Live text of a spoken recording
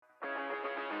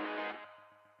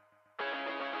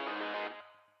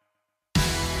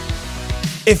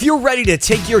If you're ready to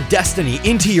take your destiny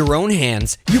into your own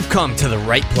hands, you've come to the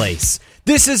right place.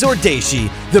 This is Ordaishi,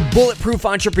 the Bulletproof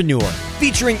Entrepreneur,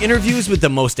 featuring interviews with the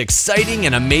most exciting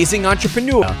and amazing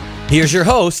entrepreneur. Here's your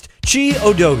host, Chi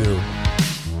Odogu.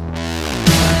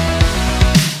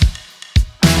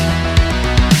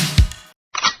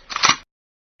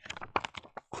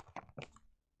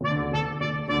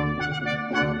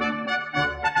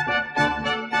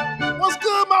 What's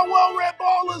good, my well-read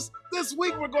ballers? This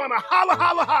week we're going to holla,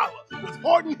 holla, holla with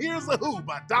Horton Hears a Who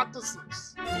by Dr.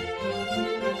 Seuss.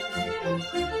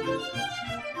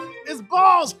 It's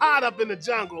balls hot up in the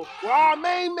jungle where our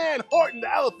main man Horton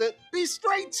the elephant be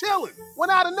straight chilling. When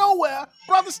out of nowhere,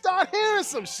 brothers start hearing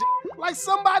some shit like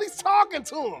somebody's talking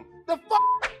to him. The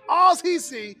fuck? All he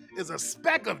see is a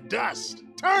speck of dust.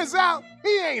 Turns out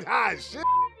he ain't high as shit.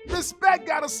 This speck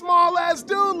got a small ass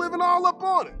dude living all up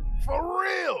on it. For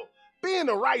real. Being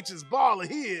the righteous baller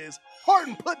he is,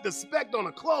 Horton put the speck on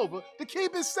a clover to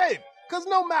keep it safe. Cause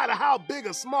no matter how big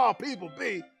or small people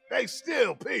be, they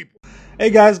still people. Hey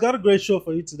guys, got a great show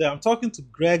for you today. I'm talking to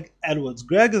Greg Edwards.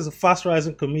 Greg is a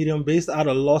fast-rising comedian based out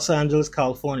of Los Angeles,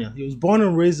 California. He was born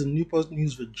and raised in Newport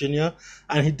News, Virginia,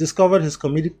 and he discovered his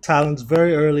comedic talents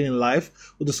very early in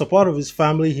life. With the support of his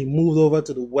family, he moved over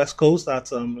to the West Coast,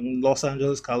 that's in Los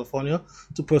Angeles, California,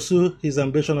 to pursue his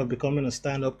ambition of becoming a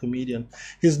stand-up comedian.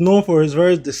 He's known for his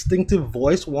very distinctive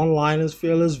voice, one-liners,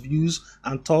 fearless views,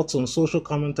 and thoughts on social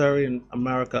commentary in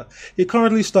America. He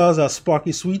currently stars as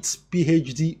Sparky Sweets,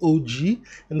 PhD OG,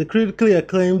 in the critically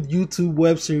acclaimed YouTube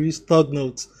web series Thug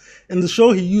Notes. In the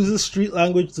show, he uses street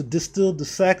language to distill,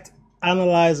 dissect,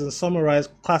 analyze, and summarize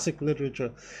classic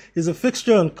literature. He's a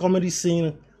fixture on comedy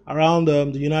scene around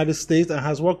the United States and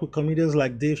has worked with comedians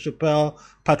like Dave Chappelle,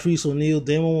 Patrice O'Neal,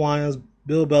 Damon Wayans,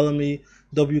 Bill Bellamy,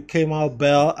 W. Kamau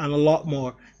Bell, and a lot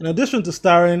more. In addition to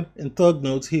starring in Thug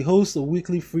Notes, he hosts a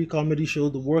weekly free comedy show,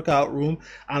 The Workout Room,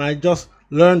 and I just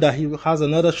learned that he has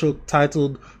another show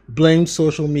titled Blame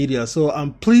Social Media. So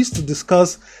I'm pleased to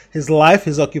discuss his life,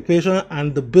 his occupation,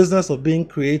 and the business of being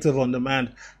creative on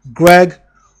demand. Greg,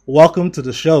 welcome to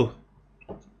the show.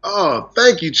 Oh,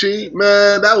 thank you, Chi.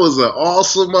 Man, that was an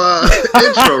awesome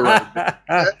intro right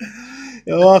there.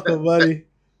 You're welcome, buddy.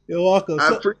 You're welcome. I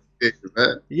appreciate it,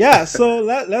 man. Yeah, so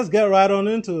let's get right on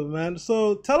into it, man.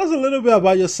 So tell us a little bit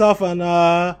about yourself and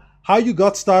how you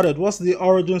got started. What's the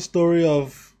origin story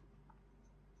of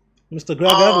Mr.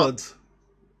 Greg Edwards?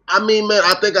 I mean, man,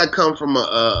 I think I come from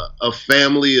a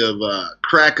family of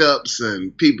crack-ups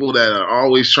and people that are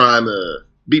always trying to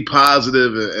be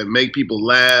positive and make people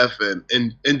laugh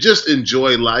and just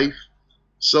enjoy life.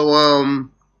 So,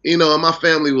 my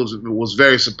family was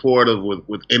very supportive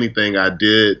with anything I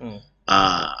did.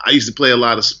 I used to play a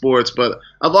lot of sports, but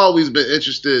I've always been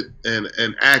interested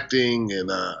in acting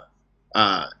and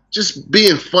just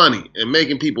being funny and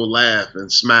making people laugh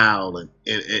and smile in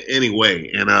any way.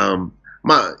 And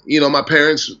my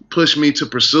parents pushed me to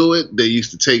pursue it. They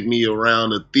used to take me around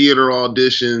the theater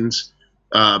auditions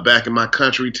back in my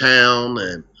country town,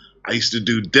 and I used to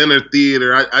do dinner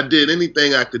theater. I did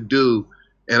anything I could do,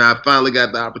 and I finally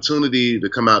got the opportunity to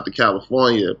come out to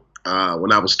California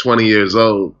when I was 20 years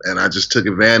old, and I just took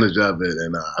advantage of it,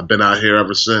 and I've been out here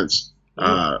ever since.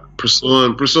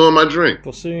 Pursuing my dream.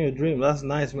 Pursuing your dream. That's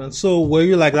nice, man. So were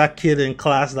you like that kid in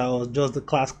class that was just the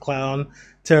class clown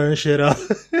tearing shit up?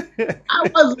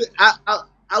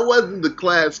 I wasn't the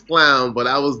class clown, but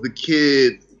I was the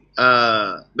kid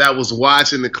that was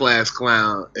watching the class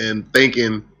clown and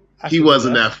thinking he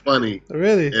wasn't that funny.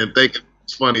 Really? And thinking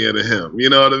it's funnier than him. You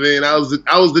know what I mean? I was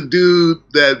the dude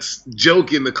that's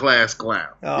joking the class clown.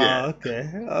 Oh, yeah.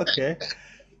 Okay.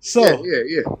 So,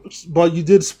 yeah. But you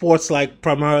did sports like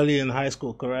primarily in high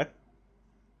school, correct?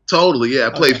 Totally, yeah. I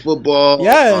played football.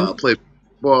 Yeah. I played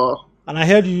football. And I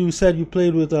heard you said you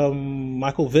played with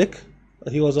Michael Vick.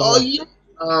 He was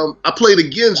yeah. I played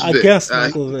against Vick.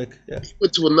 Michael Vick. Yeah. He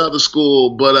went to another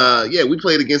school, but we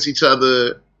played against each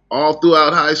other all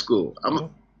throughout high school.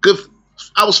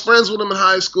 I was friends with him in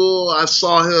high school. I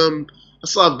saw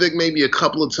Vick maybe a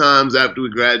couple of times after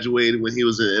we graduated when he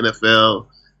was in the NFL.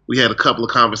 We had a couple of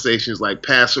conversations like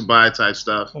passerby type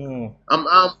stuff.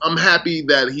 I'm happy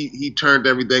that he turned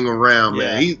everything around,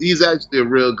 man. He's actually a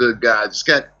real good guy. Just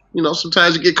got,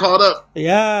 sometimes you get caught up.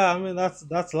 Yeah, I mean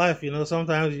that's life,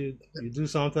 Sometimes you do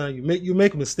something, you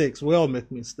make mistakes. We all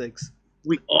make mistakes.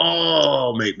 We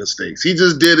all make mistakes. He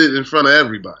just did it in front of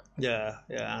everybody. Yeah,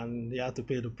 and you have to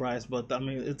pay the price. But I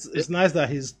mean, it's nice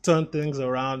that he's turned things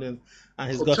around and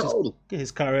he's got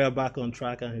his career back on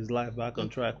track and his life back on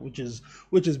track, which is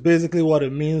basically what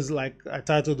it means. Like I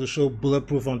titled the show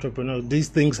 "Bulletproof Entrepreneur." These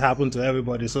things happen to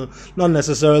everybody, so not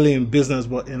necessarily in business,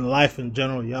 but in life in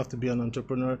general. You have to be an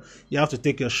entrepreneur. You have to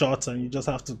take your shots, and you just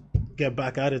have to get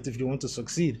back at it if you want to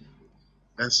succeed.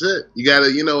 That's it. You gotta,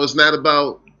 it's not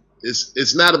about.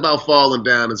 It's not about falling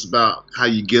down. It's about how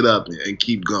you get up and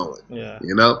keep going. Yeah.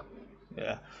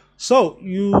 Yeah. So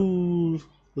you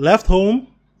left home,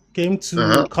 came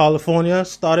to California,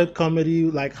 started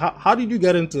comedy. Like, how did you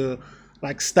get into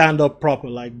like stand up proper?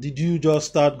 Like, did you just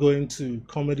start going to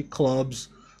comedy clubs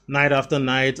night after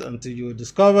night until you were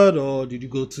discovered, or did you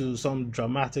go to some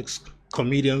dramatic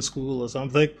comedian school or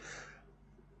something?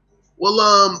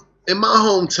 Well, in my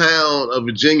hometown of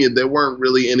Virginia, there weren't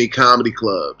really any comedy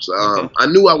clubs. I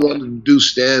knew I wanted to do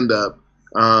stand-up,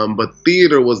 but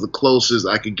theater was the closest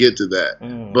I could get to that.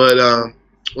 But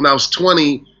when I was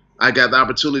 20, I got the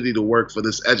opportunity to work for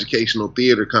this educational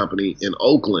theater company in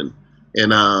Oakland.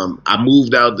 And I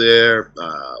moved out there.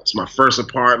 It's my first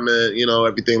apartment,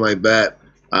 everything like that.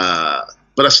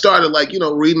 But I started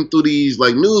reading through these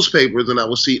newspapers, and I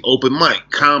would see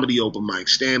comedy open mic,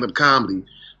 stand-up comedy.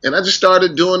 And I just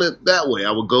started doing it that way. I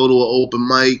would go to an open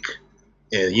mic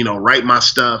and, write my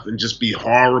stuff and just be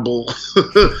horrible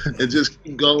and just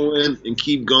keep going and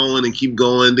keep going and keep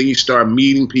going. Then you start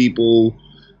meeting people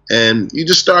and you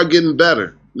just start getting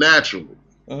better naturally.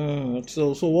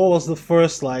 So what was the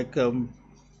first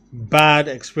bad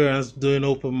experience doing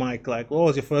open mic? Like, what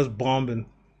was your first bombing?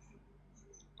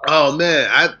 Oh man,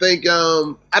 I think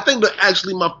that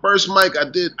actually my first mic I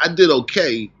did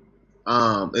okay.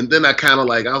 And then I kind of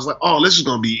I was like, oh, this is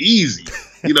going to be easy.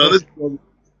 This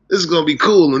is going to be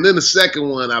cool. And then the second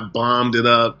one, I bombed it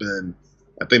up. And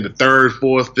I think the third,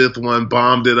 fourth, fifth one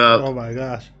bombed it up. Oh, my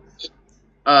gosh.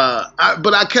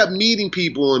 But I kept meeting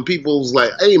people, and people was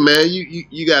like, hey, man,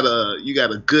 you got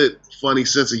a good, funny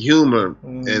sense of humor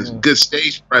and good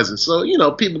stage presence. So,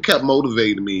 people kept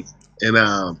motivating me. And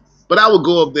but I would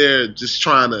go up there just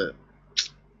trying to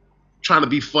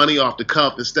be funny off the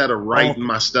cuff instead of writing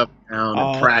my stuff down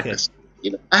and practice.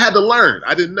 Okay. I had to learn.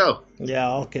 I didn't know.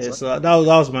 Yeah, okay. So that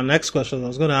was my next question. I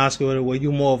was going to ask you, were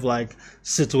you more of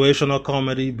situational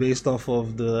comedy based off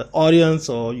of the audience,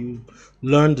 or you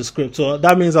learned the script? So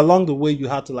that means along the way you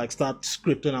had to start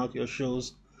scripting out your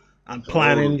shows and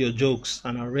planning your jokes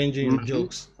and arranging your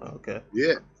jokes. Okay.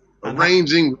 Yeah.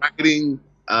 Arranging, writing,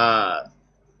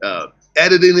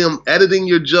 editing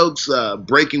your jokes,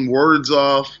 breaking words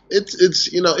off. It's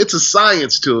a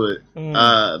science to it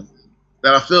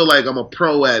that I feel like I'm a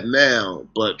pro at now.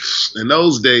 But in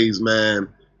those days, man,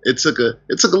 it took a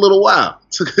little while.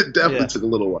 It definitely took a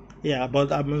little while. Yeah, but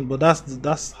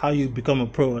that's how you become a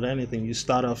pro at anything. You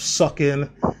start off sucking,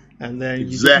 and then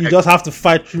you just have to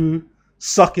fight through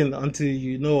sucking until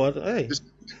you know what. Hey,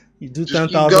 you do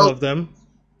 10,000 of them,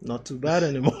 not too bad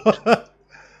anymore.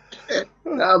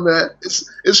 Nah, man,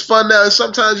 it's fun now. And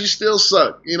sometimes you still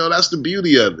suck. That's the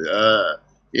beauty of it.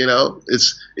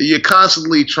 You're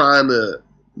constantly trying to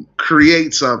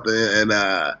create something, and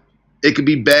it could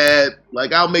be bad.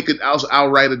 Like I'll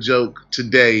write a joke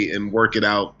today and work it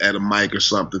out at a mic or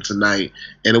something tonight,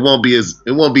 and it won't be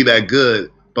that good.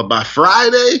 But by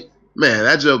Friday, man,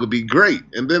 that joke would be great.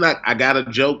 And then I got a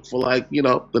joke for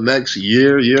the next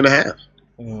year and a half.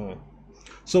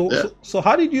 So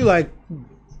how did you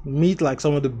meet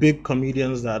some of the big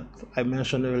comedians that I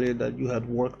mentioned earlier that you had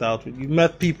worked out with? You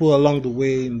met people along the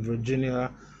way in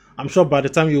Virginia. I'm sure by the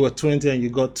time you were 20 and you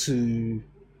got to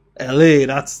LA,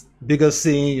 that's bigger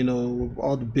scene,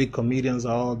 all the big comedians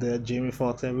are all there. Jamie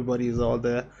Foxx, everybody is all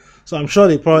there. So I'm sure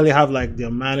they probably have their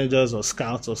managers or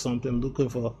scouts or something looking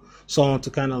for someone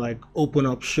to kind of open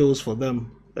up shows for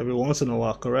them every once in a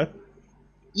while, correct?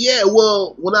 Yeah,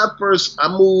 well, when I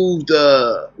moved,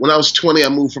 when I was 20, I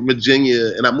moved from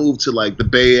Virginia, and I moved to the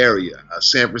Bay Area,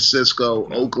 San Francisco,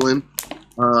 Oakland,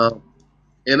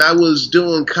 and I was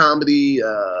doing comedy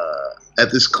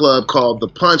at this club called The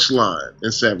Punchline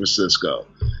in San Francisco,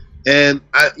 and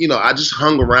I just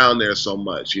hung around there so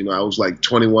much. I was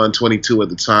 21, 22 at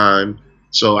the time,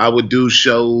 so I would do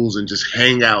shows and just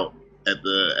hang out at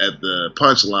the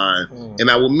Punchline,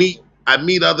 and I'd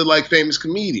meet other famous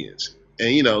comedians.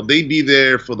 And, they'd be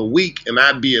there for the week, and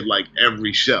I'd be at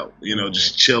every show,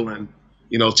 just chilling,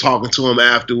 talking to them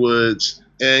afterwards.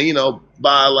 And,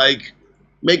 by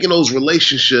making those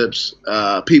relationships,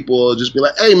 people will just be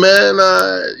like, hey, man,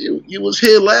 you was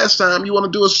here last time. You want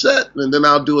to do a set? And then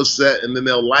I'll do a set, and then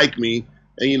they'll like me.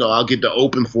 And, I'll get to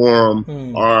open for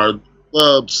them or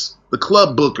the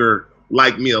club booker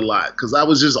liked me a lot because I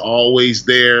was just always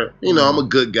there. You know, I'm a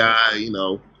good guy. You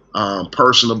know,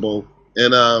 personable,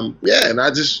 and and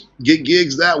I just get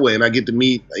gigs that way, and I get to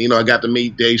meet. You know, I got to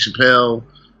meet Dave Chappelle,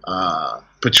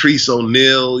 Patrice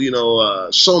O'Neal. You know,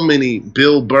 so many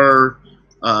Bill Burr.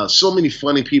 So many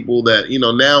funny people that, you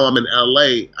know, now I'm in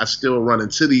LA, I still run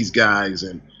into these guys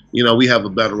and, you know, we have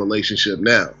a better relationship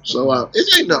now. So,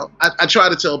 you know, I try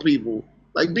to tell people,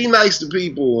 like, be nice to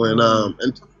people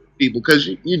and people because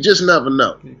you just never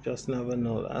know. You just never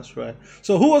know. That's right.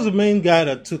 So who was the main guy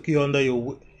that took you under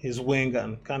his wing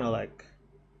and kind of like,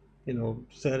 you know,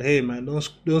 said, hey, man,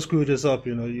 don't screw this up.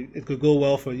 You know, it could go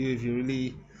well for you if you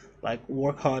really, like,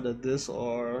 work hard at this,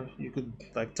 or you could,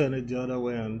 like, turn it the other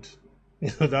way and... You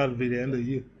know, that would be the end of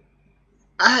you.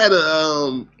 I had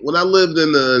when I lived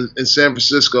in San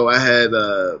Francisco, I had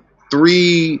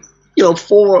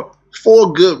four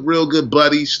real good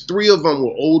buddies. 3 of them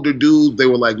were older dudes. They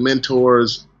were like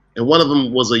mentors. And one of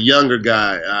them was a younger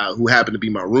guy who happened to be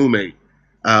my roommate.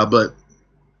 But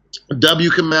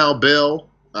W. Kamau Bell,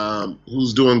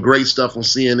 who's doing great stuff on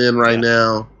CNN right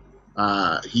now.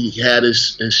 He had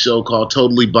his show called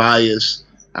Totally Biased.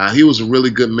 He was a really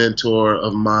good mentor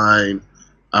of mine.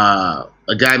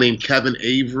 A guy named Kevin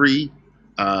Avery,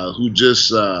 who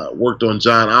just worked on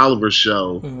John Oliver's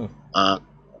show.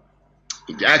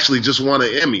 He actually just won an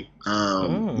Emmy.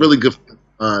 Really good.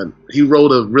 He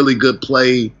wrote a really good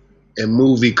play and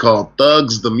movie called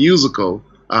Thugs the Musical.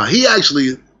 He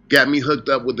actually got me hooked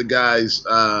up with the guys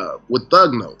with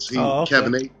Thug Notes.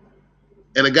 Kevin Avery.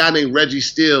 And a guy named Reggie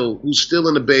Steele, who's still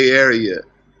in the Bay Area.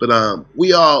 But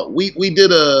we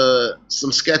did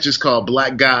some sketches called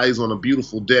Black Guys on a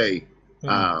Beautiful Day.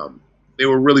 They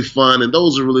were really fun, and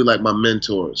those are really like my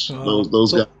mentors.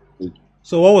 Those guys.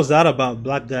 So what was that about,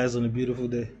 Black Guys on a Beautiful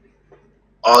Day?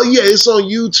 Oh yeah, it's on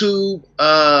YouTube.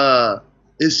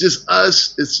 It's just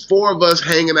us. It's 4 of us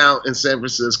hanging out in San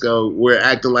Francisco. We're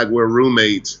acting like we're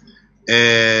roommates,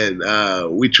 and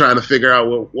we trying to figure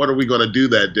out what are we going to do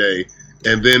that day.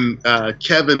 And then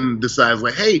Kevin decides,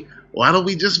 like, hey, why don't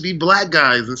we just be black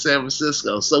guys in San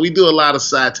Francisco? So we do a lot of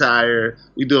satire.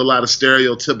 We do a lot of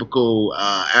stereotypical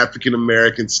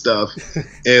African-American stuff.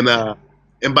 And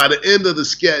by the end of the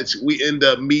sketch, we end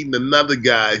up meeting another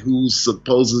guy who's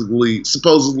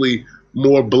supposedly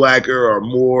more blacker or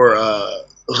more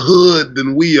hood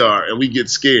than we are. And we get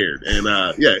scared. And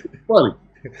it's funny.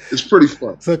 It's pretty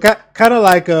fun. So kind of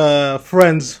like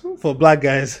Friends for black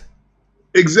guys.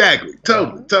 Exactly.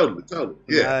 Totally.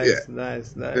 Yeah.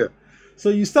 Nice. Yeah. So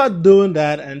you start doing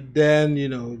that, and then, you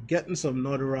know, getting some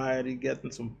notoriety,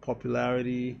 getting some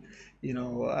popularity. You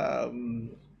know,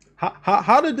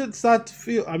 how did it start to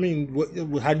feel? I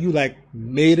mean, had you like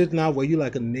made it now? Were you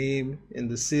like a name in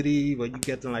the city? Were you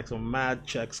getting like some mad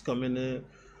checks coming in,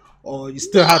 or you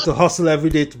still had to hustle every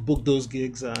day to book those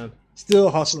gigs and still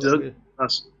hustle?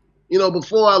 You know,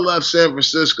 before I left San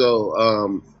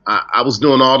Francisco, I was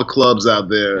doing all the clubs out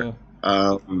there.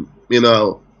 You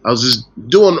know, I was just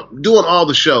doing all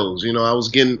the shows. You know, I was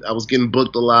getting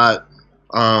booked a lot.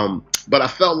 But I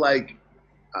felt like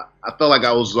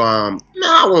I was no,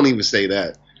 I won't even say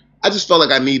that. I just felt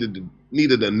like I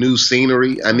needed a new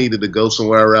scenery. I needed to go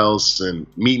somewhere else and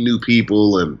meet new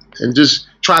people and just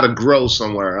try to grow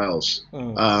somewhere else.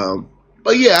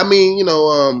 But yeah, I mean, you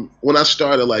know, when I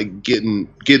started like getting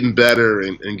better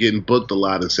and getting booked a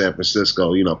lot in San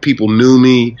Francisco, you know, people knew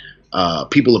me,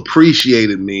 people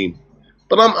appreciated me.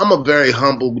 But I'm a very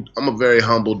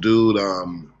humble dude.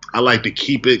 I like to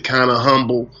keep it kind of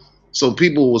humble. So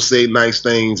people will say nice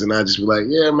things, and I just be like,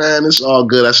 yeah, man, it's all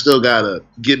good. I still gotta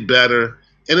get better.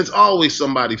 And it's always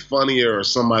somebody funnier or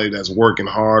somebody that's working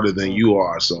harder than you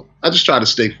are. So I just try to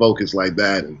stay focused like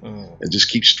that and just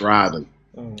keep striving.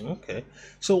 Okay.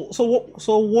 So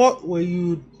what were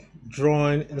you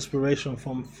drawing inspiration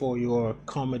from for your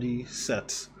comedy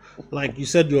sets? Like you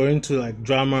said, you're into like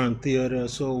drama and theater.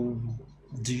 So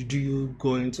do you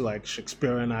go into like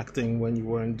Shakespearean acting when you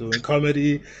weren't doing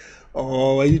comedy?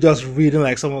 Or were you just reading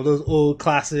like some of those old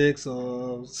classics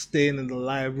or staying in the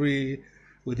library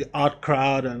with the art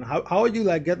crowd? And how are you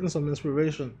like getting some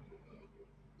inspiration?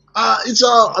 It's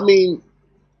all, I mean,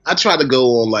 I try to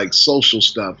go on like social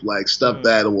stuff, like stuff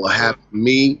that will happen to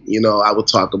me. You know, I would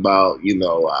talk about, you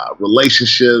know,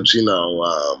 relationships, you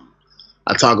know,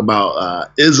 I talk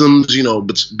about isms, you know,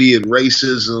 be it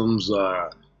racisms,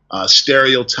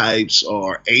 stereotypes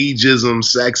or ageism,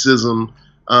 sexism.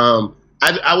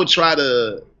 I would try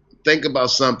to think about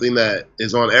something that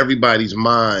is on everybody's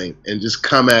mind and just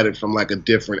come at it from like a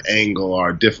different angle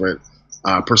or a different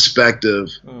perspective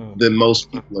than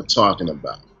most people are talking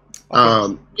about.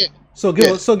 Okay. So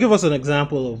give us an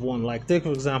example of one. Like, take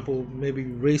for example, maybe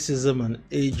racism and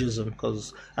ageism,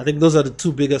 because I think those are the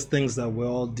two biggest things that we're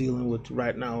all dealing with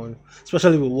right now, and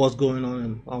especially with what's going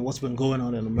on and what's been going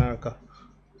on in America.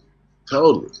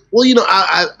 Totally. Well,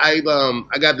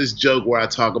 I got this joke where I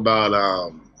talk about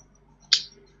a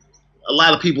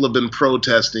lot of people have been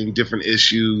protesting different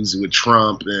issues with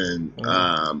Trump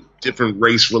and different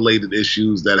race-related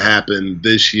issues that happened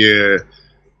this year.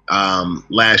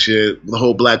 Last year, the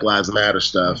whole Black Lives Matter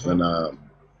stuff. And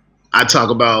I talk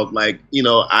about, like,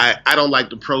 I don't like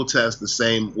to protest the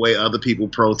same way other people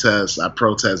protest. I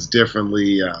protest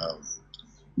differently.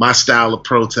 My style of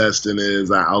protesting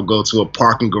is I'll go to a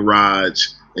parking garage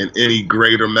in any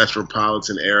greater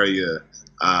metropolitan area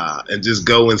and just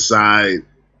go inside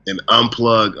and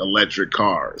unplug electric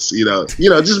cars.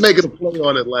 Just making a play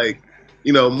on it, like,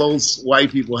 most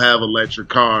white people have electric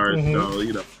cars.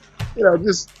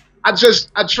 I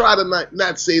try to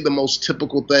not say the most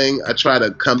typical thing. I try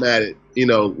to come at it,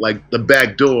 like the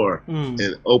back door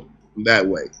and open that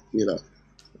way,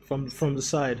 From the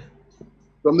side.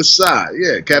 From the side,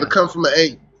 yeah. Gotta come from an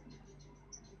angle.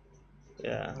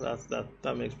 Yeah,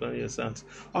 that makes plenty of sense.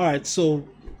 All right, so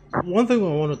one thing I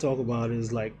want to talk about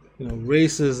is, like,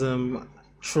 racism,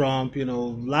 Trump.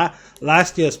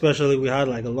 Last year especially, we had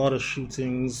like a lot of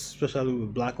shootings, especially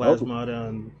with Black Lives Matter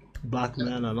and black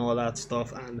men and all that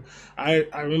stuff. And I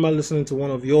remember listening to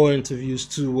one of your interviews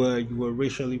too, where you were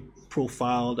racially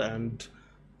profiled and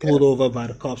pulled over by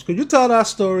the cops. Could you tell that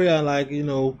story and, like,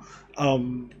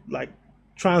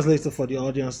 translate it for the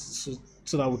audience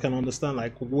so that we can understand,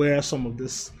 like, where some of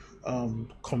this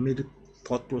comedic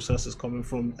thought process is coming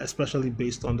from, especially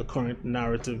based on the current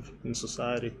narrative in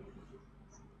society?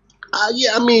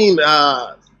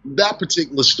 That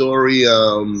particular story,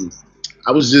 I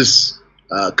was just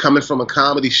coming from a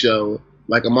comedy show,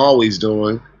 like I'm always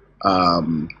doing,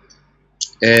 and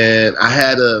I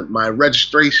had my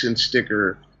registration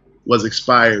sticker was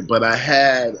expired, but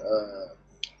I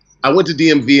went to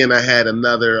DMV and I had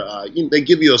another. They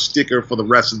give you a sticker for the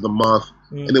rest of the month,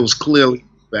 and it was clearly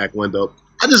back window.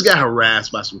 I just got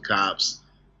harassed by some cops.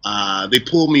 They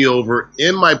pulled me over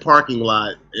in my parking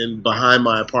lot and behind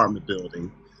my apartment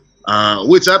building,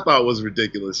 which I thought was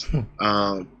ridiculous.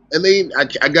 And I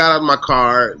got out of my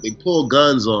car. They pulled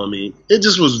guns on me. It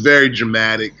just was very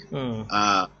dramatic.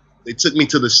 They took me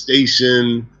to the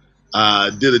station,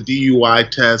 did a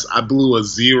DUI test. I blew a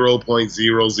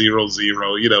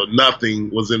 0.000. Nothing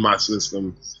was in my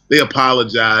system. They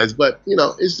apologized, but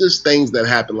it's just things that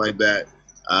happen like that.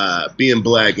 Being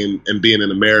black and being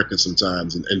in America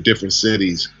sometimes in different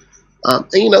cities,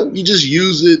 and you just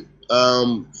use it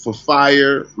for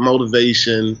fire,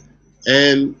 motivation.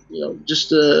 And just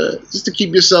to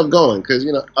keep yourself going, because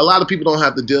a lot of people don't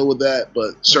have to deal with that,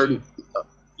 but certain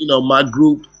my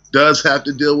group does have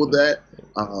to deal with that.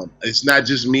 It's not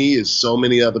just me; it's so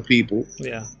many other people.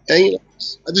 Yeah, and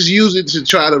I just use it to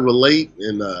try to relate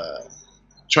and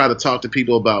try to talk to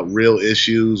people about real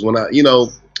issues. When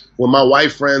my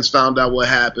white friends found out what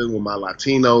happened, when my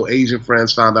Latino, Asian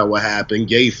friends found out what happened,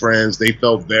 gay friends, they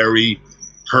felt very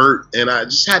hurt, and I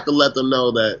just had to let them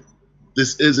know that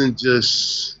this isn't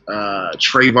just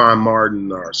Trayvon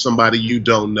Martin or somebody you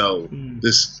don't know.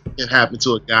 This can happen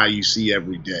to a guy you see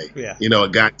every day. Yeah. A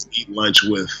guy to eat lunch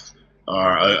with,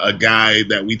 or a guy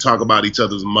that we talk about each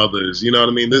other's mothers. You know what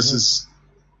I mean? This is,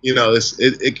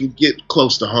 it can get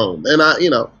close to home. And I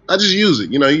just use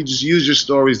it. You just use your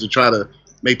stories to try to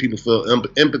make people feel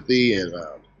empathy and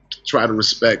try to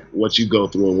respect what you go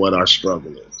through and what our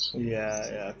struggle is.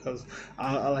 Yeah, because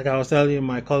like I was telling you,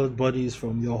 my college buddy is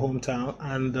from your hometown,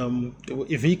 and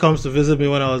if he comes to visit me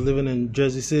when I was living in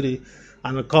Jersey City,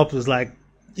 and the cop was like,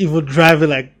 even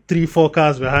driving like 3-4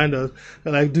 cars behind us,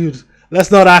 they're like, dude, let's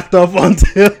not act up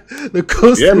until the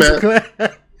coast is clear.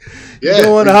 You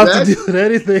don't want to have to deal with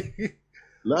anything.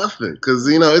 Nothing, because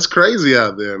it's crazy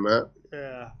out there, man.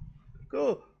 Yeah,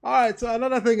 cool. All right, so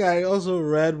another thing I also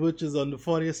read, which is on the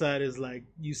funny side, is like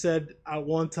you said at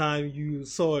one time you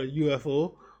saw a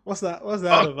UFO. What's that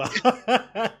about?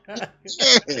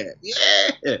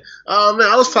 Yeah. Oh man,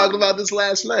 I was talking about this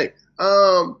last night.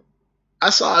 I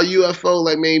saw a UFO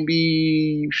like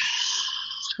maybe,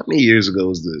 how many years ago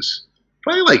was this?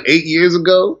 Probably like 8 years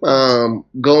ago.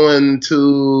 Going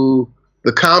to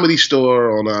the Comedy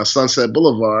Store on Sunset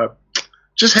Boulevard.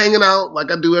 Just hanging out like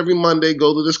I do every Monday,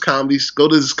 go to this comedy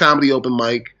open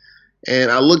mic, and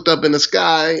I looked up in the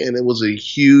sky and it was a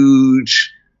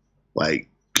huge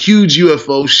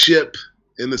UFO ship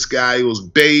in the sky. It was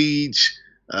beige,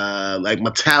 like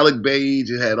metallic beige.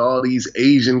 It had all these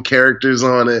Asian characters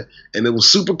on it, and it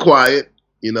was super quiet,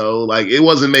 like it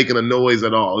wasn't making a noise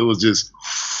at all. It was just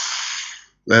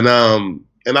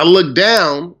And I looked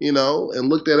down, and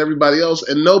looked at everybody else,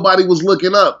 and nobody was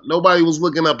looking up. Nobody was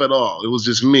looking up at all. It was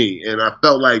just me, and I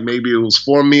felt like maybe it was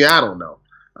for me. I don't know.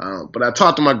 But I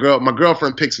talked to my girl. My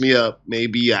girlfriend picks me up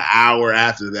maybe an hour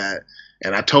after that,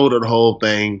 and I told her the whole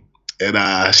thing,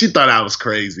 and she thought I was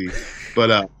crazy.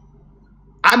 But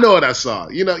I know what I saw.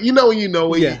 You know when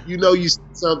you see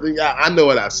something. I know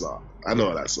what I saw. And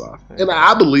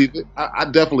I believe it. I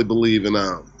definitely believe in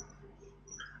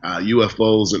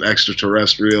UFOs and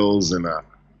extraterrestrials and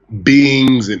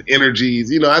beings and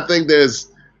energies. I think there's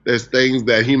things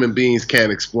that human beings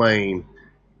can't explain,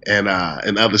 and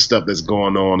other stuff that's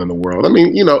going on in the world. I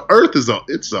mean, Earth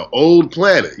it's an old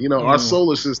planet. Our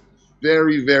solar system is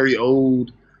very, very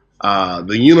old.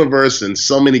 The universe and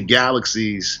so many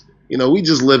galaxies. We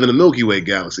just live in the Milky Way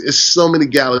galaxy. There's so many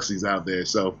galaxies out there.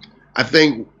 So I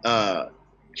think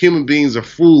human beings are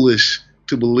foolish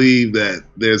to believe that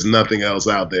there's nothing else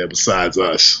out there besides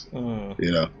us.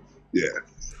 Yeah.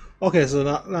 Okay, so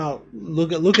now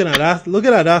looking at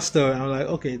that story, I'm like,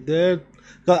 okay,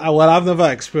 I've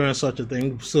never experienced such a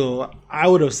thing, so I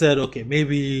would have said, okay,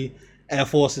 maybe Air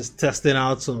Force is testing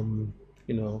out some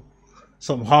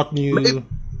hot new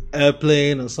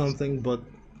airplane or something, but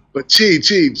Chi,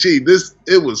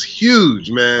 it was huge,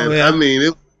 man. Oh, yeah? I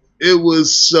mean, it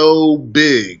was so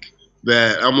big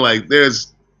that I'm like,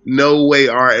 there's no way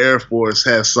our Air Force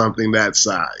has something that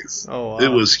size. Oh, wow. It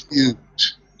was huge.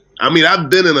 I mean, I've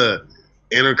been in a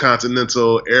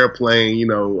intercontinental airplane,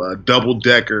 a double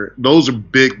decker. Those are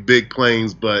big, big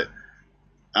planes, but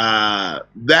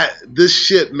this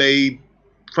ship made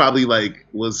probably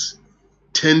was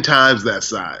 10 times that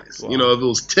size. Wow. If it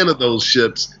was 10 of those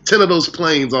ships, 10 of those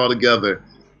planes all together,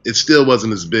 it still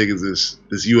wasn't as big as this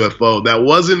UFO that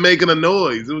wasn't making a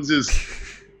noise. It was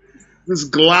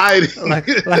just gliding. like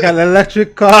an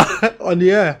electric car on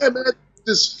the air. And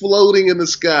just floating in the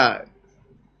sky.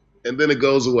 And then it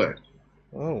goes away.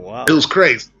 Oh, wow. It was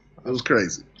crazy. That's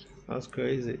crazy.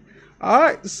 All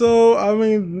right, so I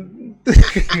mean,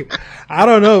 I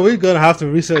don't know. We're gonna have to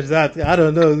research that. I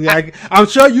don't know. I'm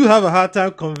sure you have a hard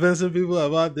time convincing people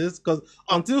about this because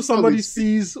until somebody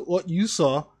sees what you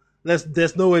saw,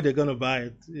 there's no way they're gonna buy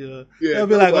it. Yeah, they'll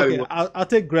be like, okay, I'll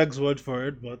take Greg's word for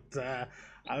it, but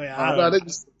I mean, I don't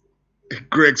know.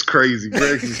 Greg's crazy.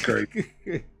 Greg is crazy.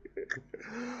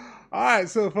 All right,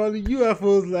 so for the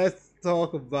UFOs, let's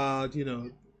talk about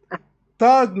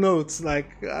Thug Notes.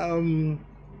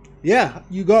 Yeah,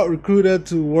 you got recruited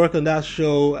to work on that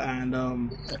show, and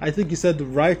I think you said the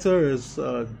writer is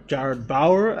Jared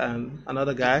Bauer and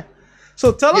another guy.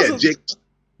 So tell us,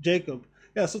 Jacob.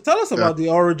 Yeah, so tell us about the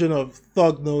origin of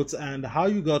Thug Notes and how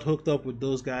you got hooked up with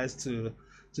those guys to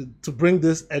bring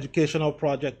this educational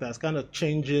project that's kind of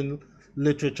changing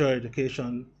literature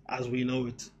education as we know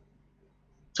it.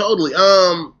 Totally.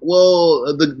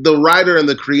 Well, the writer and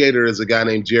the creator is a guy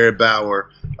named Jared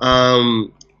Bauer.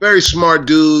 Very smart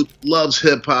dude, loves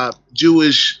hip hop,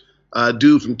 Jewish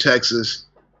dude from Texas.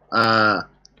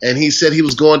 And he said he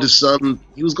was going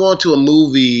to a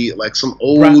movie, like some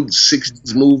old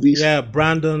 60s movies. Yeah,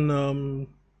 Brandon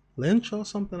Lynch or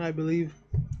something, I believe.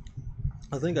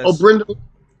 Brendan?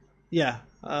 Yeah,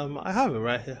 I have it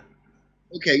right here.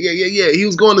 Okay, yeah. He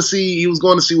was going to see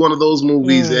one of those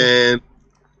movies,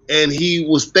 and he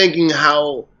was thinking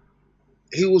how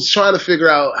he was trying to figure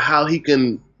out how he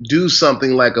can do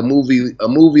something like a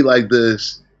movie like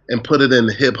this and put it in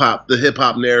the hip hop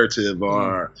narrative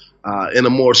or in a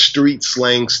more street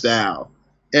slang style.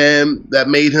 And that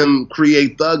made him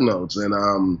create Thug Notes.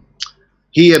 And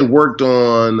he had worked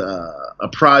on a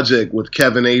project with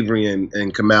Kevin Avery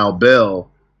and Kamal Bell,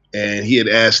 and he had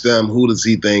asked them, who did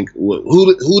he think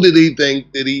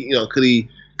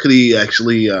could he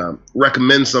actually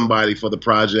recommend somebody for the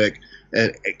project?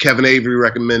 And Kevin Avery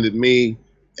recommended me,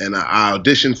 and I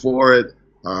auditioned for it.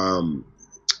 And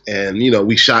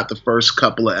we shot the first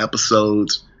couple of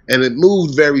episodes, and it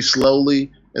moved very slowly.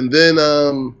 And then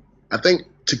I think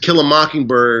To Kill a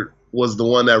Mockingbird was the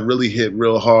one that really hit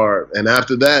real hard. And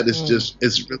after that,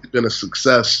 it's really been a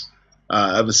success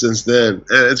ever since then.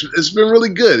 And it's been really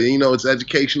good. It's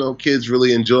educational. Kids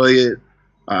really enjoy it.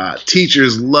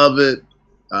 Teachers love it.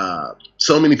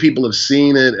 So many people have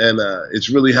seen it, and it's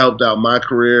really helped out my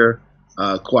career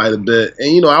quite a bit.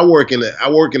 And I work in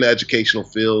the educational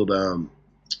field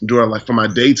during for my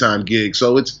daytime gig.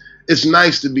 So it's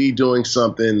nice to be doing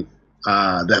something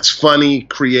that's funny,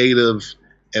 creative,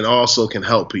 and also can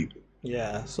help people.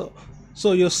 Yeah. So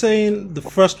you're saying the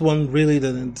first one really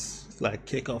didn't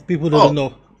kick off. People didn't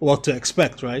know what to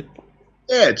expect, right?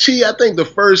 Yeah, I think the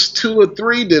first 2 or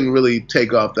 3 didn't really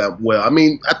take off that well. I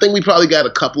mean, I think we probably got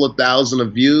a couple of thousand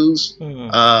of views.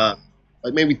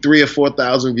 like maybe 3,000 or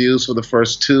 4,000 views for the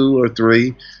first 2 or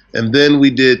 3, and then we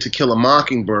did To Kill a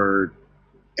Mockingbird,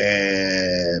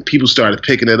 and people started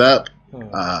picking it up.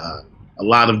 A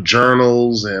lot of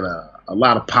journals and a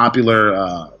lot of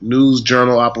popular news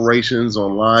journal operations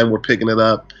online were picking it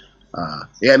up.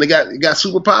 And it got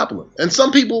super popular. And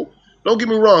some people, don't get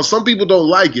me wrong, some people don't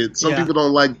like it. Some people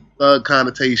don't like the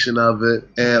connotation of it.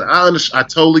 And I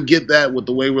totally get that with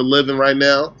the way we're living right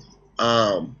now.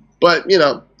 But, you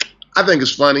know, I think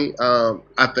it's funny.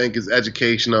 I think it's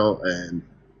educational. And,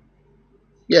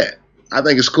 yeah, I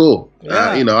think it's cool.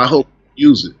 Yeah. You know, I hope you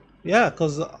use it. Yeah,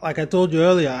 because like I told you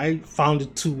earlier, I found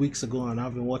it 2 weeks ago and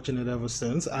I've been watching it ever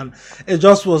since. And it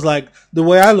just was like, the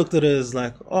way I looked at it is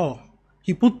like, oh,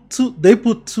 they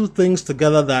put two things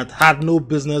together that had no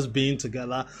business being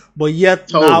together, but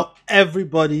yet now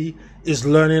everybody is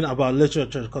learning about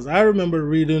literature. Because I remember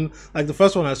reading, like the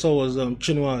first one I saw was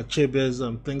Chinua Achebe's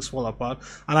Things Fall Apart,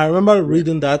 and I remember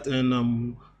reading that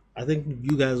in I think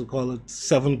you guys would call it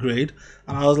 7th grade,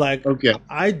 and I was like, okay,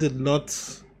 I did not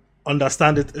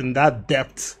understand it in that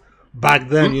depth back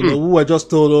then. You know, we were just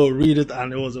told, oh, read it,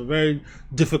 and it was a very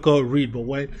difficult read. But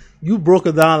when you broke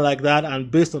it down like that,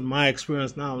 and based on my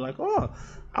experience now, I'm like, oh,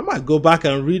 I might go back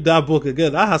and read that book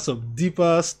again. That has some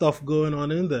deeper stuff going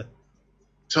on in there.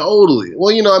 Totally.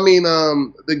 Well, you know, I mean,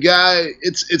 the guy,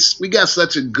 we got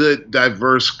such a good,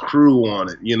 diverse crew on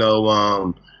it. You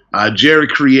know, Jerry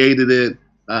created it,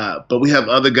 but we have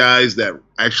other guys that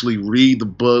actually read the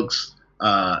books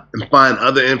and find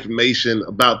other information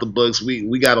about the books.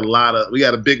 We got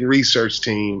a big research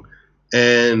team,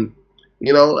 and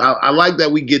you know, I like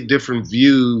that we get different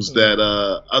views that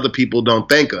other people don't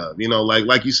think of. You know,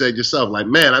 like you said yourself, like,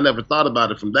 man, I never thought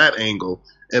about it from that angle.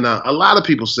 And a lot of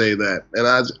people say that, and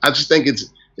I just think it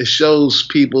shows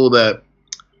people that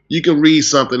you can read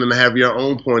something and have your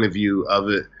own point of view of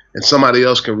it, and somebody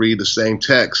else can read the same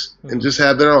text and just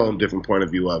have their own different point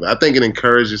of view of it. I think it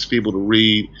encourages people to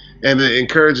read, and it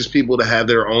encourages people to have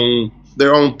their own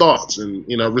thoughts and,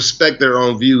 you know, respect their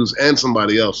own views and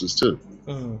somebody else's too.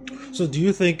 So do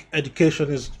you think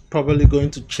education is probably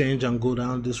going to change and go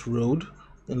down this road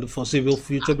in the foreseeable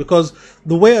future? Because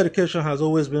the way education has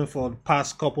always been for the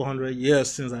past couple 100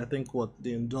 years, since I think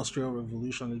the Industrial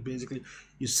Revolution, is basically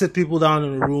you sit people down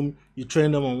in a room, you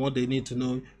train them on what they need to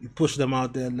know, you push them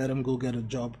out there, let them go get a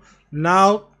job.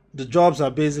 Now the jobs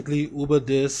are basically Uber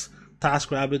this,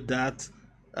 TaskRabbit that,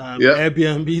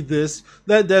 Airbnb this.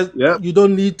 You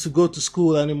don't need to go to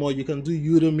school anymore. You can do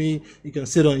Udemy, you can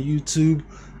sit on YouTube,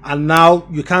 and now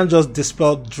you can't just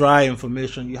dispel dry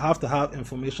information. You have to have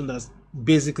information that's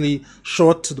basically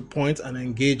short to the point and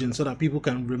engaging, so that people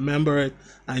can remember it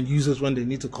and use it when they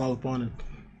need to call upon it.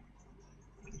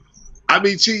 I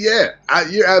mean,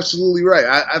 you're absolutely right.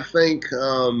 I think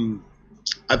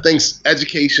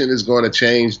education is going to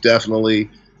change, definitely.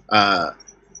 I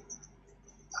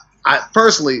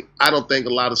don't think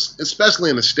especially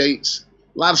in the States,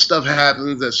 a lot of stuff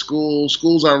happens at schools.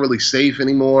 Schools aren't really safe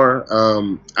anymore.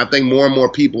 I think more and more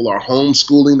people are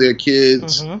homeschooling their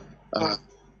kids.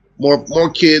 More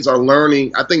kids are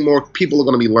learning. I think more people are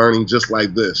going to be learning just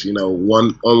like this. You know,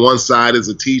 on one side is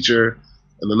a teacher,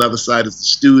 and another side is the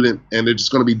student, and they're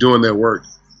just going to be doing their work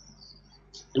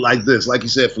like this. Like you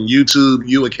said, from YouTube,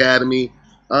 U Academy.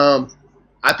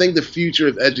 I think the future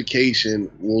of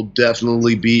education will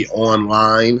definitely be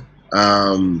online.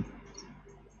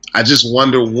 I just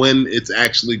wonder when it's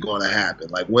actually going to happen.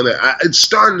 Like when it's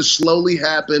starting to slowly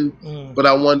happen, but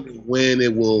I wonder when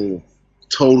it will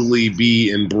totally be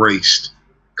embraced,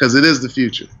 because it is the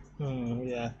future.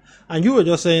 Yeah. And you were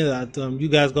just saying that you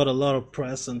guys got a lot of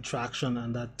press and traction,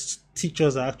 and that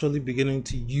teachers are actually beginning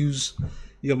to use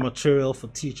your material for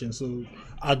teaching. So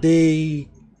are they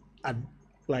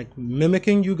like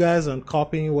mimicking you guys and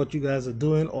copying what you guys are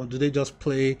doing, or do they just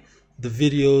play the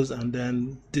videos and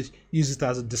then use it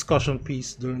as a discussion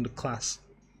piece during the class?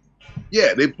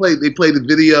 Yeah, they play the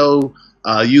video,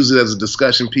 use it as a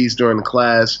discussion piece during the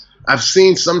class. I've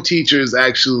seen some teachers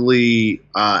actually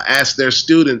ask their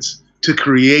students to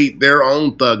create their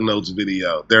own Thug Notes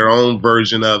video, their own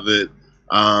version of it,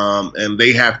 and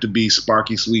they have to be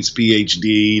Sparky Sweet's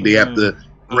PhD. They have to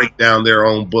break down their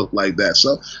own book like that.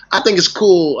 So I think it's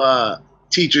cool.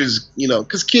 Teachers, you know,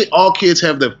 because all kids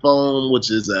have their phone, which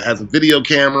has a video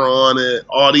camera on it,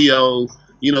 audio.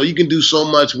 You know, you can do so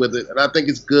much with it, and I think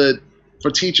it's good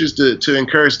for teachers to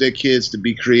encourage their kids to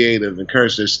be creative,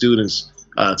 encourage their students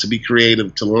to be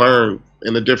creative, to learn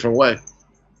in a different way.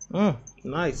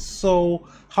 Nice. So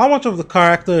how much of the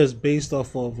character is based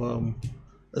off of a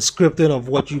scripting of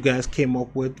what you guys came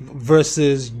up with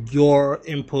versus your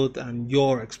input and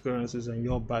your experiences and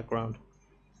your background?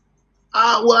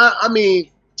 Well, I mean,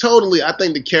 totally. I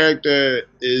think the character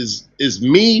is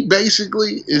me.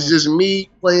 Basically, it's just me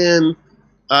playing.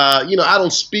 I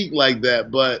don't speak like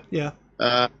that, but Yeah.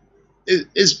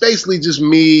 It's basically just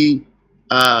me,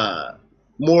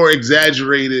 more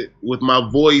exaggerated with my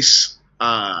voice,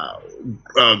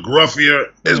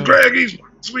 gruffier. It's Greg. He's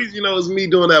sweet. It's me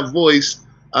doing that voice.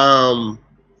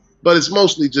 But it's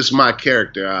mostly just my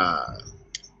character.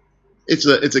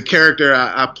 It's a character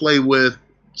I play with.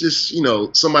 Just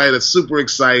somebody that's super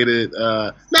excited.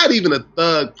 Not even a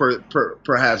thug,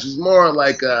 perhaps. It's more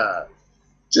like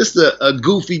just a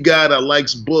goofy guy that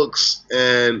likes books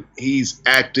and he's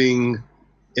acting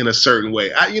in a certain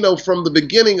way. From the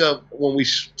beginning of when we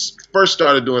first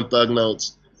started doing Thug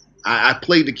Notes, I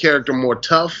played the character more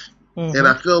tough, and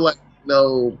I feel like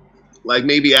like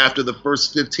maybe after the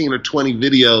first 15 or 20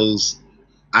 videos,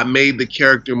 I made the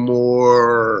character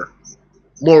more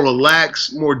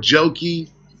relaxed, more jokey,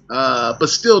 but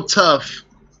still tough.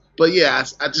 But yeah,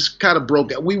 I just kind of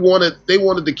broke it. They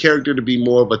wanted the character to be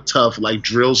more of a tough, like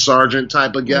drill sergeant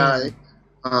type of guy.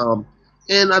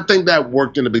 And I think that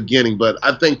worked in the beginning, but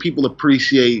I think people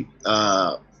appreciate,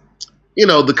 the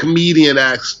comedian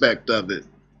aspect of it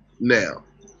now.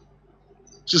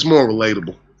 It's just more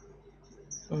relatable.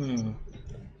 Wait,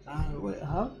 I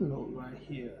have a note right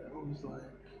here. It was like,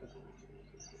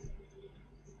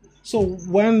 so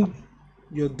when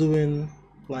you're doing,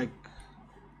 like,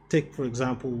 take for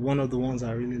example one of the ones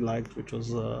I really liked, which was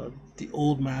The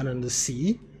Old Man and the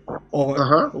Sea,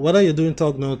 or whether you're doing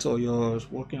Thug Notes or you're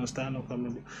working on stand-up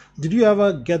comedy, did you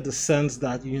ever get the sense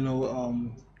that do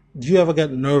you ever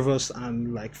get nervous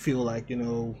and like feel like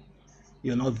you're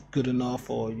not good enough,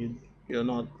 or you're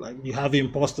not, like, you have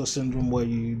imposter syndrome where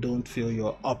you don't feel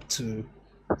you're up to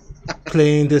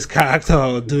playing this character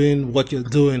or doing what you're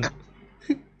doing?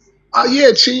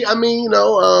 Yeah, Chi. I mean,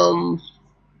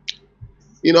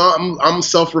 I'm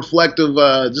self-reflective,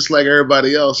 just like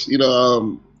everybody else.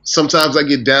 Sometimes I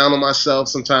get down on myself.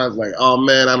 Sometimes, like, oh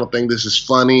man, I don't think this is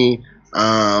funny.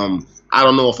 I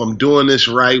don't know if I'm doing this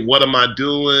right. What am I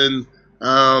doing?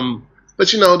 But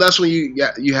that's when you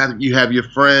have your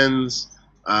friends,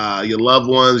 your loved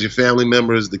ones, your family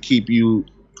members to keep you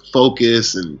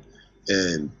focused and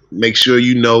make sure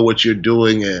you know what you're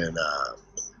doing and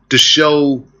to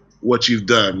show what you've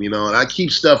done. And I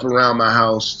keep stuff around my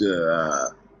house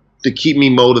to keep me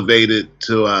motivated,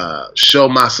 to show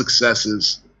my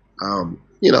successes.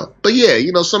 But yeah,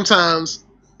 sometimes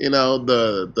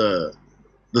the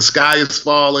sky is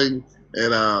falling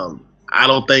and I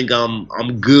don't think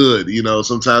I'm good.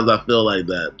 Sometimes I feel like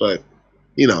that, but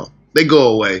they go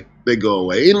away.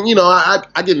 And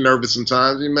I get nervous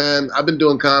sometimes. Man, I've been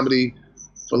doing comedy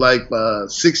for like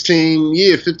 15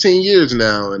 years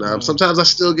now, and sometimes I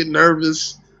still get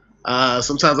nervous.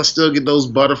 Sometimes I still get those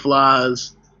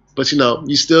butterflies, but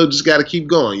you still just got to keep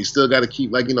going. You still got to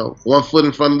keep, like, one foot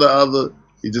in front of the other.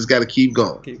 You just got to keep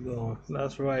going. Keep going.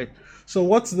 That's right. So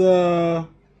what's the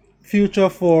future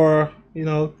for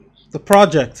the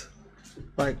project?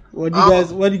 Like, what do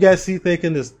you guys see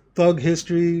taking this? Thug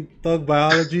history, thug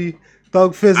biology,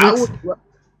 thug physics. I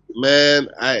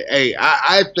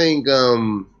think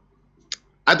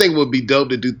it would be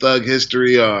dope to do thug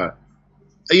history, or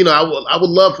I would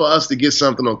love for us to get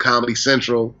something on Comedy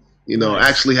Central. Nice.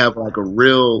 Actually have like a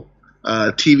real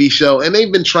TV show, and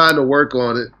they've been trying to work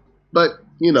on it, but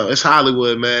it's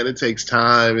Hollywood, man. It takes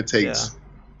time, it takes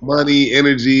money,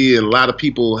 energy, and a lot of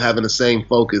people having the same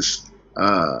focus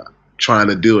trying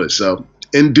to do it. So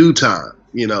in due time.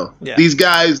 These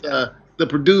guys, the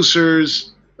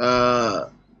producers,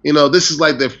 this is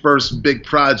like their first big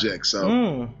project,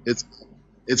 so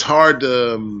it's hard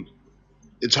to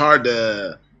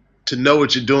know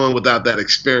what you're doing without that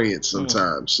experience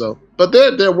sometimes. So, but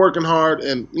they're working hard,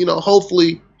 and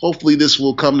hopefully this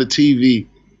will come to TV.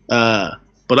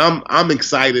 But I'm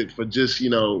excited for just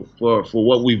for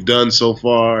what we've done so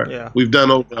far. Yeah. We've done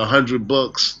over 100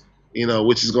 books,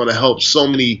 which is going to help so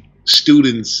many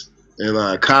students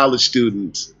and college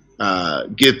students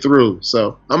get through.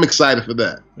 So I'm excited for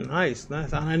that. Nice.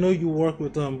 And I know you work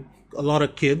with a lot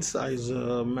of kids as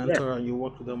a mentor, and you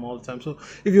work with them all the time. So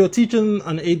if you're teaching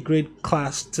an 8th grade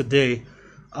class today,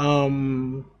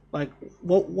 like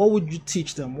what would you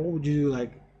teach them? What would you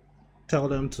tell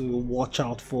them to watch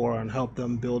out for and help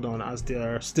them build on as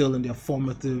they're still in their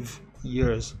formative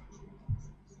years?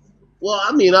 Well,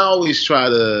 I mean, I always try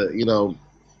to,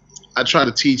 I try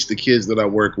to teach the kids that I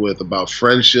work with about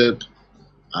friendship,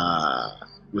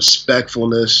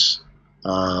 respectfulness,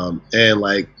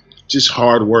 and just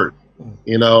hard work.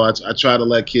 I try to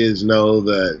let kids know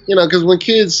that, because when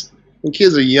kids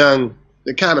are young,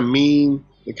 they're kind of mean,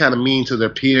 They're kind of mean to their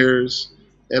peers.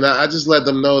 And I just let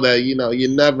them know that, you know, you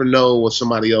never know what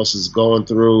somebody else is going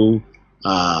through.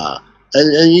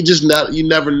 And you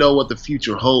never know what the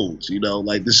future holds. You know,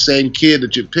 like the same kid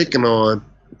that you're picking on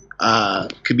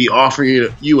could be offering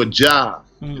you a job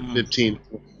in 15,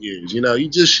 20 years. You know, you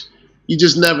just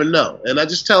never know. And I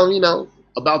just tell them, you know,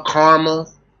 about karma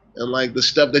and like the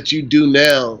stuff that you do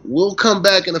now will come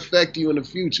back and affect you in the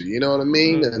future. You know what I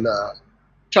mean? And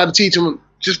try to teach them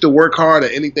just to work hard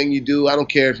at anything you do. I don't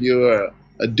care if you're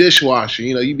a dishwasher.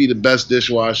 You know, you be the best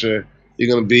dishwasher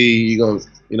you're gonna be. You're gonna,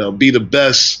 you know, be the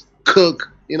best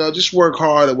cook. You know, just work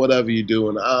hard at whatever you do,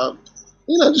 and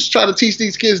you know, just try to teach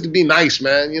these kids to be nice,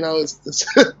 man. You know, it's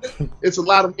it's a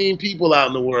lot of mean people out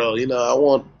in the world. You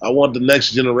know, I want the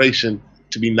next generation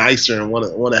to be nicer and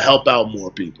want to help out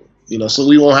more people. You know, so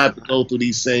we won't have to go through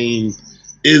these same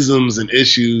isms and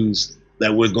issues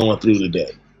that we're going through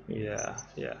today. Yeah.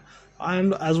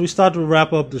 And as we start to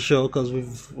wrap up the show, because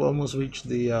we've almost reached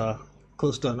the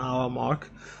close to an hour mark,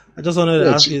 I just wanted to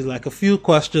ask you like a few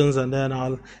questions, and then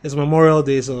it's Memorial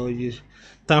Day, so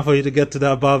time for you to get to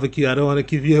that barbecue. I don't want to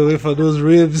keep you away from those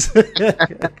ribs.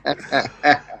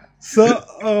 So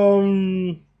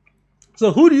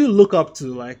who do you look up to,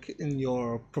 like, in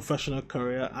your professional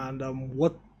career, and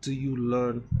what do you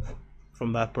learn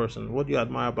from that person? What do you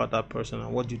admire about that person,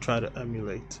 and what do you try to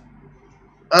emulate?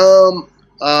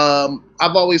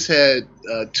 I've always had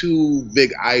two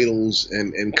big idols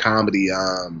in comedy,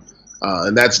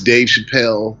 and that's Dave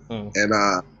Chappelle,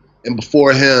 and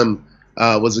before him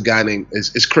was a guy named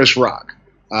is Chris Rock.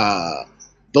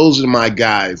 Those are my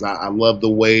guys. I love the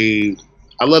way.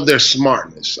 I love their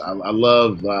smartness. I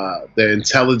love their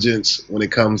intelligence when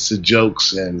it comes to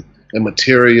jokes and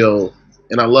material,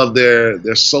 and I love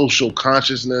their social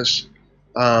consciousness.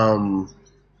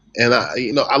 And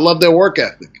I love their work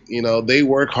ethic. You know, they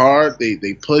work hard,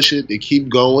 they push it, they keep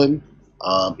going.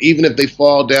 Even if they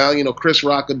fall down, you know, Chris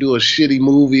Rock will do a shitty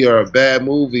movie or a bad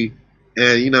movie,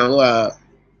 and you know,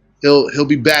 he'll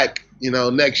be back, you know,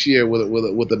 next year with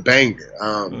a banger.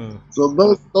 So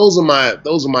those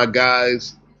are my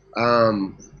guys.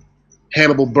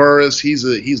 Hannibal Buress,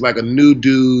 he's like a new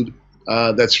dude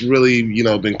that's really, you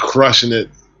know, been crushing it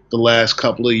the last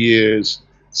couple of years.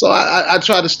 So I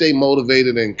try to stay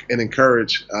motivated and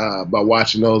encouraged by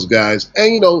watching those guys.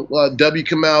 And, you know, W.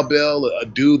 Kamau Bell, a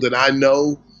dude that I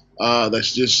know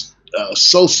that's just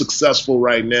so successful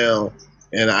right now,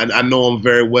 and I know him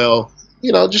very well.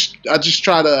 You know, I just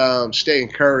try to stay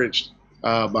encouraged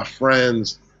by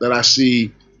friends that I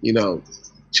see, you know,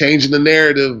 changing the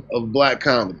narrative of black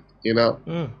comedy, you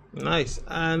know. Nice.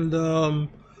 And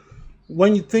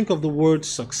when you think of the word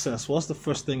success, what's the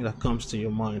first thing that comes to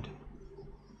your mind?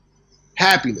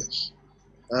 Happiness.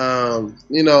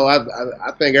 You know,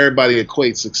 I think everybody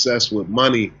equates success with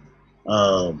money,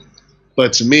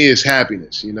 but to me, it's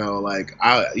happiness. You know, like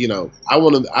I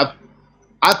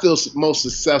feel most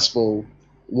successful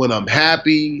when I'm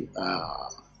happy,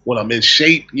 when I'm in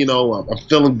shape. You know, I'm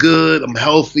feeling good, I'm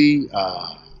healthy,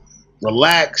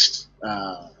 relaxed.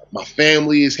 My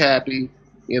family is happy.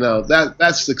 You know,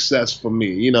 that's success for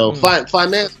me. You know,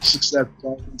 financial success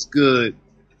is good,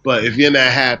 but if you're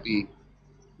not happy,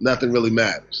 nothing really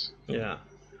matters. Yeah.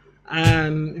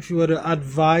 And if you were to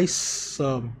advise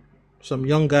some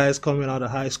young guys coming out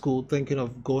of high school thinking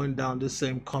of going down this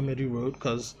same comedy road,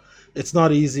 because it's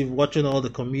not easy watching all the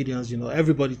comedians, you know,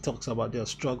 everybody talks about their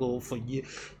struggle for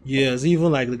years.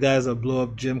 Even like the guys that blow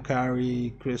up, Jim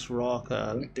Carrey, Chris Rock,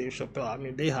 Dave Chappelle. I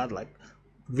mean, they had like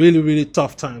really, really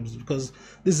tough times because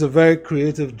this is a very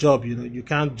creative job. You know,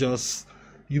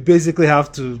 you basically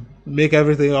have to make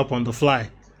everything up on the fly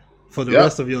for the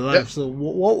rest of your life. So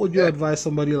what would you advise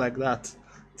somebody like that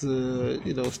to,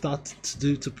 you know, start to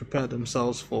do to prepare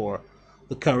themselves for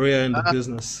the career in the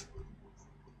business?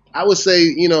 I would say,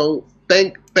 you know,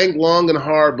 think long and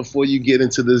hard before you get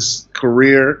into this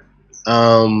career.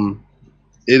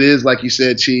 It is, like you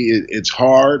said, Chi, it's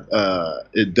hard.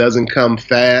 It doesn't come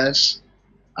fast.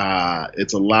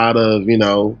 It's a lot of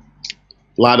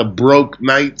broke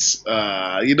nights,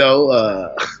 you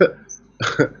know,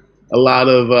 a lot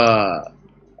of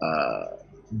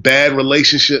bad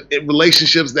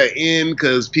relationships that end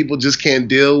because people just can't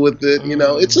deal with it. You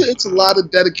know, it's a lot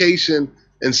of dedication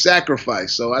and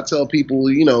sacrifice. So I tell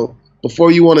people, you know, before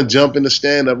you want to jump into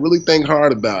stand-up, really think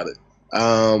hard about it.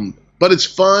 But it's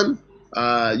fun.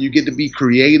 You get to be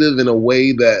creative in a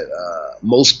way that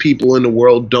most people in the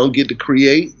world don't get to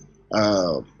create.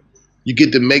 You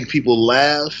get to make people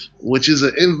laugh, which is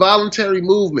an involuntary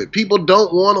movement. People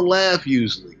don't want to laugh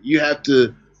usually. You have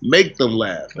to make them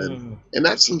laugh. And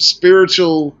that's some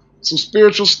spiritual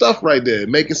stuff right there,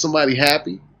 making somebody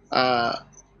happy.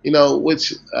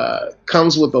 which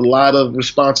comes with a lot of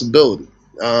responsibility.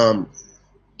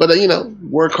 But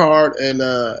work hard and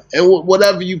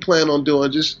whatever you plan on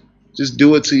doing, just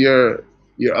do it to your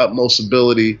utmost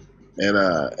ability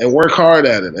and work hard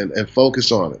at it and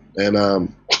focus on it.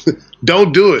 And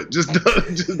don't do it. Just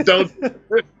don't.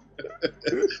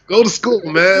 Go to school,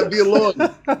 man. Be a lawyer. Be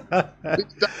a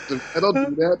doctor, man. Don't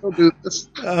do that. Don't do this.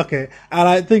 Okay, and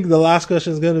I think the last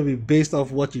question is going to be based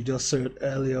off what you just said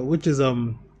earlier, which is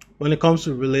when it comes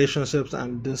to relationships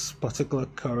and this particular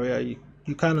career,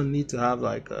 you kind of need to have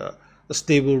like a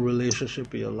stable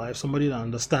relationship in your life, somebody that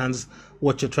understands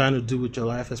what you're trying to do with your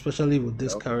life, especially with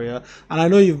this career. And I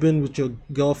know you've been with your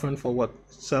girlfriend for what,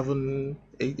 7-8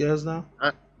 years now?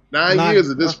 9 years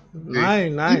at this.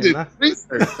 Nine. You did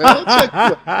research, man.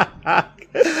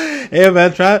 Hey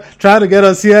man, try to get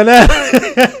on CNN.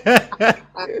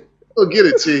 Go get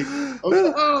it, Chief.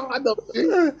 I know,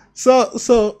 Chief.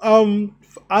 So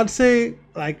I'd say,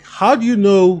 like, how do you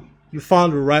know you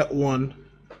found the right one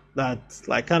that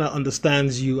like kind of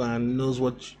understands you and knows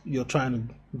what you're trying to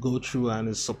go through and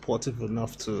is supportive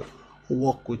enough to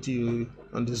walk with you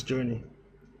on this journey?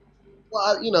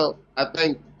 Well, I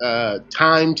think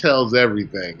time tells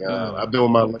everything. I've been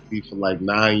with my lady for like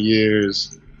 9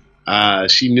 years.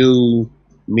 She knew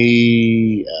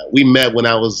me. We met when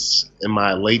I was in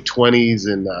my late 20s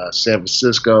in San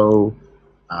Francisco.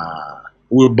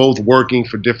 We were both working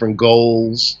for different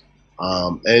goals.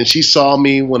 And she saw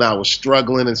me when I was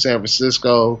struggling in San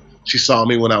Francisco. She saw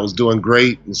me when I was doing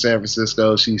great in San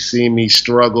Francisco. She seen me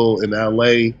struggle in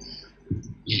LA.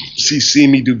 She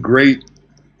seen me do great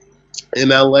in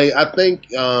LA. I think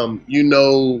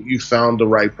you found the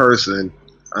right person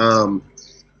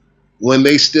when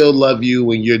they still love you,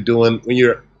 when you're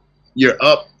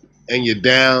up and you're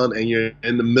down and you're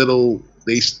in the middle.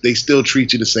 They still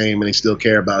treat you the same and they still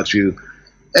care about you.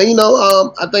 And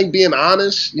I think being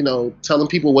honest, telling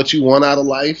people what you want out of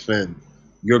life and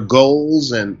your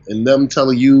goals, and them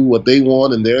telling you what they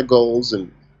want and their goals,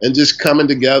 and just coming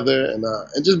together and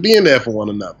just being there for one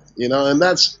another. And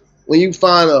that's when you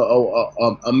find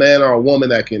a man or a woman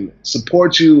that can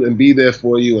support you and be there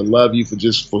for you and love you for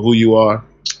who you are.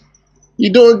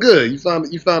 You're doing good. You found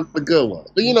a good one.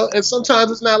 But and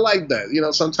sometimes it's not like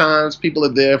that. Sometimes people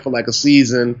are there for like a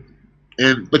season.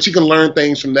 But you can learn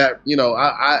things from that.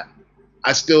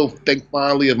 I still think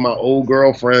fondly of my old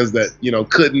girlfriends that,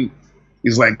 couldn't.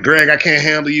 He's like, Greg, I can't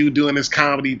handle you doing this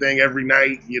comedy thing every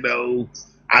night.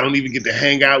 I don't even get to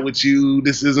hang out with you.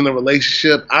 This isn't a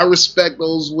relationship. I respect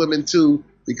those women too,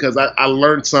 because I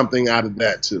learned something out of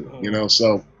that too.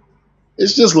 So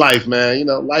it's just life, man.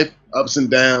 Life ups and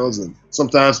downs, and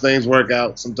sometimes things work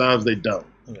out, sometimes they don't.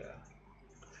 Yeah.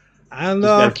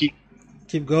 And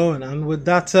keep going. And with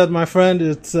that said, my friend,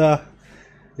 it's the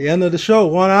end of the show,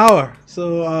 1 hour.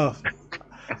 So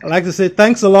I'd like to say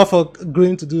thanks a lot for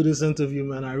agreeing to do this interview,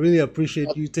 man. I really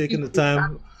appreciate you taking the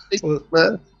time. It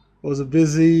was a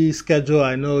busy schedule.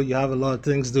 I know you have a lot of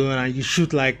things doing, and you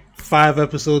shoot like 5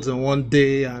 episodes in one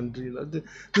day. And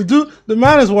the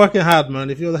man is working hard, man.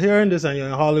 If you're hearing this and you're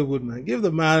in Hollywood, man, give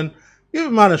the man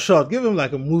a shot. Give him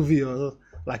like a movie or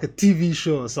like a TV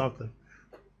show or something.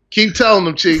 Keep telling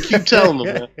them, Chief. Keep telling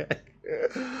them, man.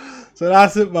 So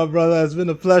that's it, my brother. It's been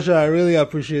a pleasure. I really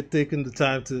appreciate taking the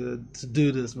time to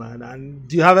do this, man. And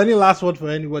do you have any last word for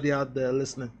anybody out there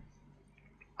listening?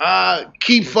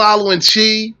 Keep following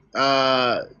Chi.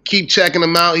 Keep checking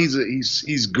him out.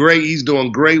 He's great. He's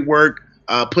doing great work.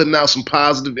 Putting out some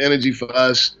positive energy for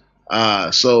us.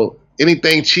 So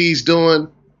anything Chi's doing,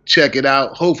 check it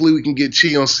out. Hopefully we can get Chi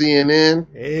on CNN.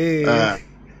 Hey.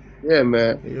 Yeah,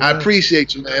 man. Yeah. I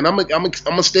appreciate you, man. I'm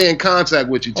gonna stay in contact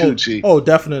with you too, Chi. Oh,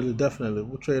 definitely.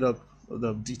 We'll trade up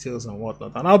the details and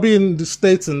whatnot. And I'll be in the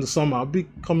States in the summer. I'll be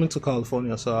coming to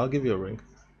California, so I'll give you a ring.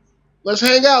 Let's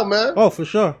hang out, man. Oh, for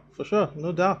sure.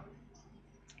 No doubt.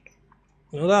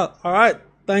 All right.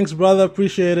 Thanks, brother.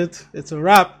 Appreciate it. It's a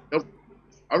wrap. Yep.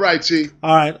 All right, Chi.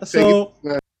 All right. So.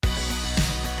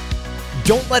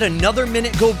 Don't let another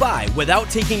minute go by without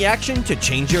taking action to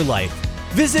change your life.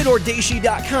 Visit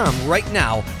Audacy.com right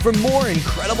now for more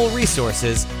incredible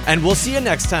resources, and we'll see you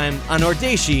next time on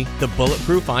Audacy, the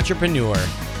Bulletproof Entrepreneur.